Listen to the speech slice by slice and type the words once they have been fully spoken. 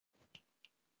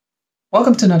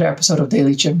Welcome to another episode of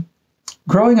Daily Gym.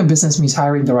 Growing a business means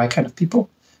hiring the right kind of people.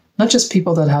 Not just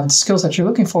people that have the skills that you're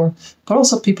looking for, but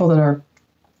also people that are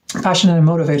passionate and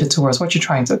motivated towards what you're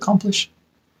trying to accomplish.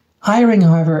 Hiring,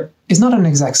 however, is not an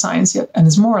exact science yet and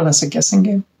is more or less a guessing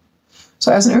game.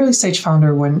 So as an early stage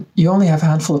founder, when you only have a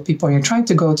handful of people and you're trying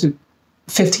to go to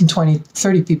 15, 20,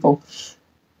 30 people,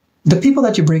 the people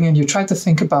that you bring in, you try to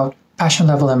think about passion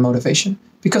level and motivation,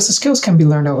 because the skills can be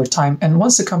learned over time. And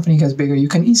once the company gets bigger, you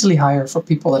can easily hire for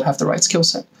people that have the right skill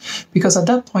set, because at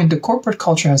that point, the corporate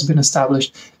culture has been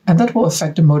established, and that will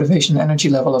affect the motivation and energy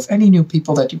level of any new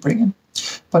people that you bring in.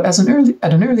 But at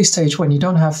an early stage, when you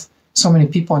don't have so many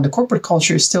people and the corporate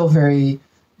culture is still very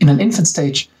in an infant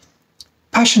stage,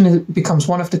 passion becomes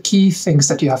one of the key things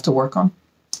that you have to work on.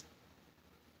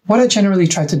 What I generally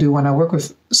try to do when I work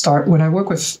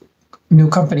with new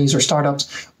companies or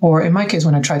startups, or in my case,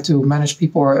 when I try to manage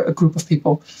people or a group of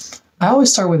people, I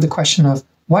always start with the question of,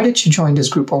 why did you join this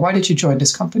group, or why did you join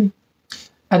this company?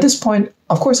 At this point,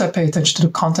 of course, I pay attention to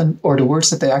the content or the words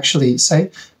that they actually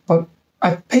say, but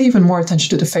I pay even more attention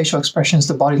to the facial expressions,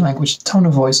 the body language, the tone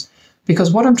of voice,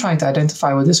 because what I'm trying to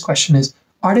identify with this question is,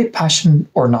 are they passionate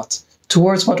or not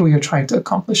towards what we are trying to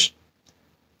accomplish?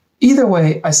 Either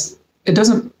way,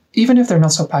 even if they're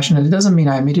not so passionate, it doesn't mean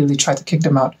I immediately try to kick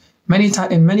them out.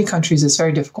 In many countries, it's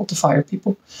very difficult to fire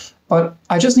people, but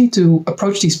I just need to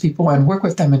approach these people and work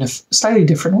with them in a slightly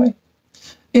different way.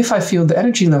 If I feel the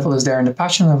energy level is there and the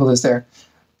passion level is there,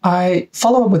 I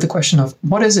follow up with the question of,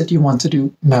 what is it you want to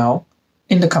do now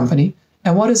in the company?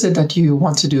 And what is it that you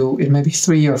want to do in maybe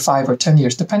 3 or 5 or 10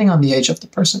 years, depending on the age of the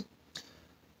person?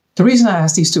 The reason I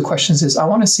ask these two questions is I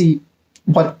want to see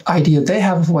what idea they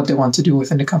have of what they want to do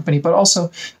within the company, but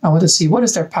also I want to see what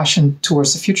is their passion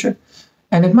towards the future.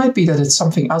 And it might be that it's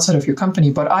something outside of your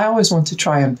company, but I always want to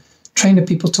try and train the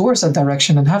people towards that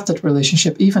direction and have that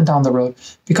relationship even down the road,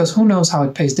 because who knows how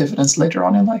it pays dividends later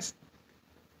on in life.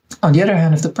 On the other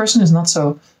hand, if the person is not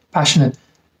so passionate,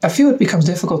 I feel it becomes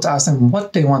difficult to ask them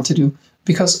what they want to do,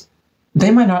 because they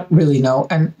might not really know.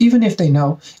 And even if they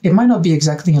know, it might not be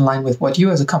exactly in line with what you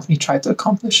as a company try to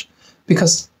accomplish,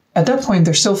 because at that point,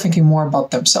 they're still thinking more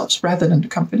about themselves rather than the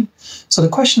company. So the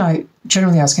question I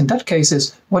generally ask in that case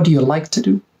is, what do you like to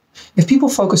do? If people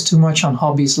focus too much on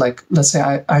hobbies, like, let's say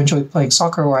I enjoy playing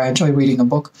soccer or I enjoy reading a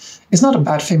book, it's not a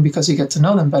bad thing because you get to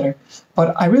know them better.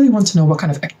 But I really want to know what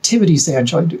kind of activities they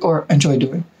enjoy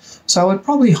doing. So I would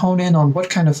probably hone in on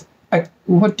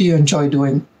what do you enjoy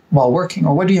doing while working,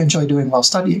 or what do you enjoy doing while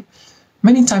studying?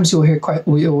 Many times you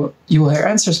will hear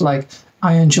answers like,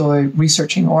 I enjoy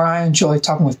researching, or I enjoy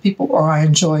talking with people, or I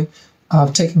enjoy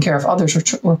taking care of others,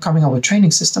 or coming up with training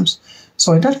systems.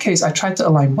 So in that case, I try to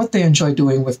align what they enjoy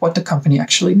doing with what the company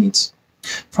actually needs.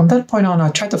 From that point on, I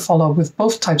try to follow up with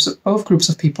both groups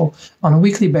of people on a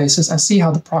weekly basis and see how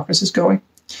the progress is going.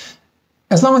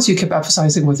 As long as you keep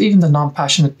emphasizing with even the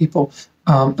non-passionate people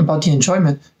about the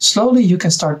enjoyment, slowly you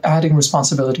can start adding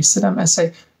responsibilities to them and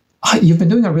say, you've been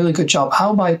doing a really good job.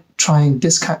 How about trying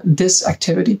this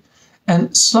activity?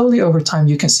 And slowly over time,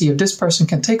 you can see if this person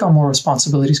can take on more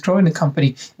responsibilities, growing the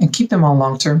company and keep them on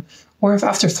long term, or if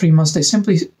after 3 months, they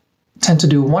simply tend to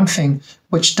do one thing,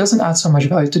 which doesn't add so much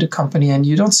value to the company, and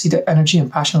you don't see the energy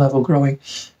and passion level growing.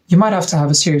 You might have to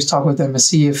have a serious talk with them and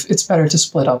see if it's better to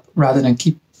split up rather than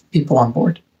keep people on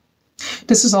board.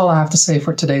 This is all I have to say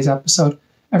for today's episode.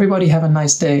 Everybody have a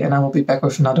nice day, and I will be back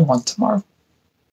with another one tomorrow.